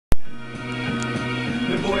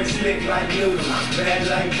boy slick like noodle, bad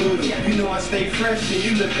like voodoo. You know I stay fresh and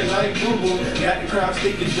you looking like boo-boo. Got the crowd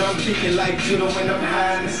sticking, drum kicking like judo. When I'm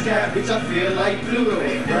high in the sky, bitch, I feel like Pluto.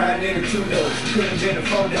 Riding in a two-door, could've been a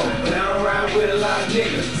photo, but I don't ride with a lot of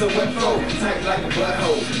niggas. So what for? Tight like a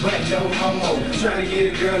butthole, but no homo. Trying to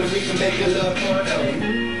get a girl and we can make a love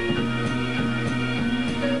porno.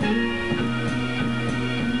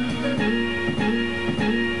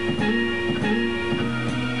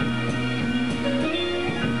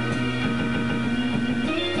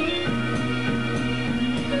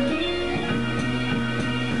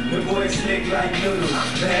 The boy slick like noodle,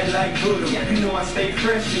 bad like voodoo. You know I stay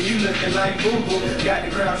fresh and you looking like boo-boo. Got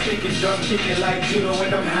the crowd sticking, drum kicking like judo.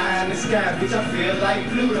 When I'm high in the sky, bitch, I feel like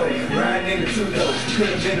Pluto. Riding in a two-door,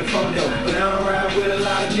 could've been a photo, but I don't ride with a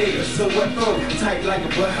lot of niggas. So what for? Tight like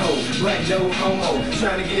a butthole, but no homo.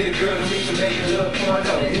 Trying to get a girl and we can make a little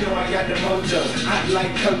porno. You know I got the mojo, hot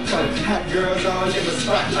like cocoa. Hot girls all in the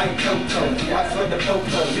spot like Coco. Watch for the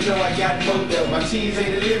popo, you know I got mojo. My cheese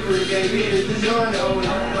ain't delivery, baby, it's DiGiorno.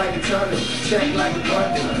 Like a turtle, stack like a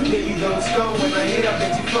bundle. Then you gon' score when I hit up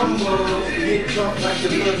at you fumble. Get drunk like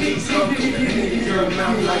your little niece uncle. And then you girl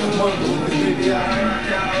mouth like a mumble. Cause baby I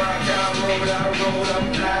roll,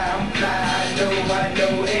 I'm fly. I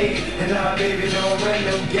know, ayy. And now baby don't run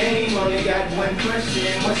no game. Only got one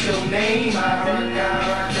question, what's your name? I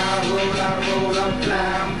roll, I'm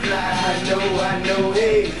fly. I know,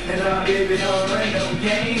 ayy. And now baby don't run no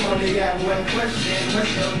game. Only got one question,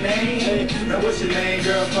 what's your name? Now what's your name,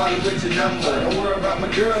 girl? Probably with your number. Don't worry about my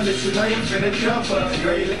girl, listen, I ain't finna jump her.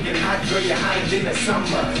 Girl, you looking hot, girl, you're hotter than the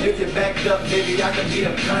summer. If you're backed up, baby, I can be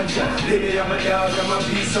the plunger. Baby, I'm a dog, I'm a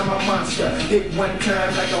beast, I'm a monster. Hit one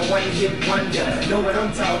time like a one-hit wonder. Know what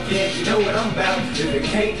I'm talking, you know what I'm about. If it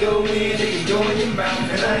can't go in, it can go in your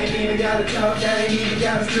mouth. And I ain't even gotta talk, I ain't even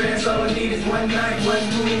gotta stress. All I need is one night, one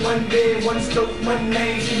room, one bed, one scope, one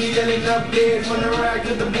name. She be yelling up there on the ride,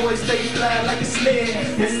 cause the boys stay fly like a sled.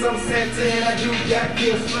 Yes, I'm Santa and I do got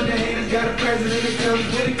gifts. For the haters, got a president that comes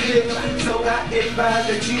with a clip. So I advise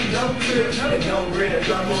that you don't trip and don't bring a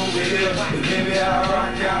drum over here. Cause baby, I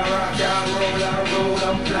rock, I'm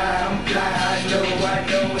fly. I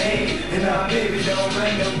know, hey. And now baby, don't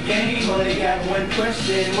run no game. Only got one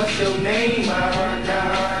question, what's your name? I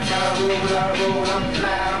roll, I'm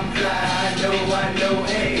fly. I know,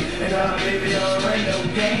 hey. And now baby, don't run no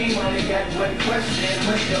game. Only got one question,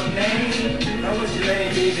 what's your name? Now what's your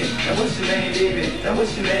name, baby? Now what's your name, baby? Now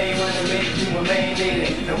what's your name? Wanna make you my main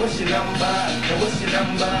lady. Now what's your number? Now what's your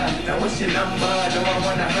number? Now what's your number? Now I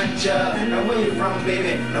wanna hunt ya. Now where you from,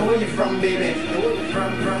 baby? Now where you from, baby? Now where you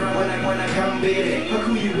from? When I wanna come, baby. Fuck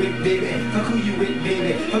who you with, baby? Fuck who you with,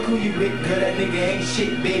 baby? Fuck who you with, girl? That nigga ain't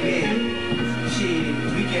shit, baby. Shit,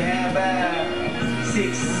 we can have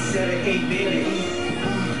 6, 7, 8 babies.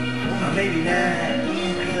 Or maybe 9.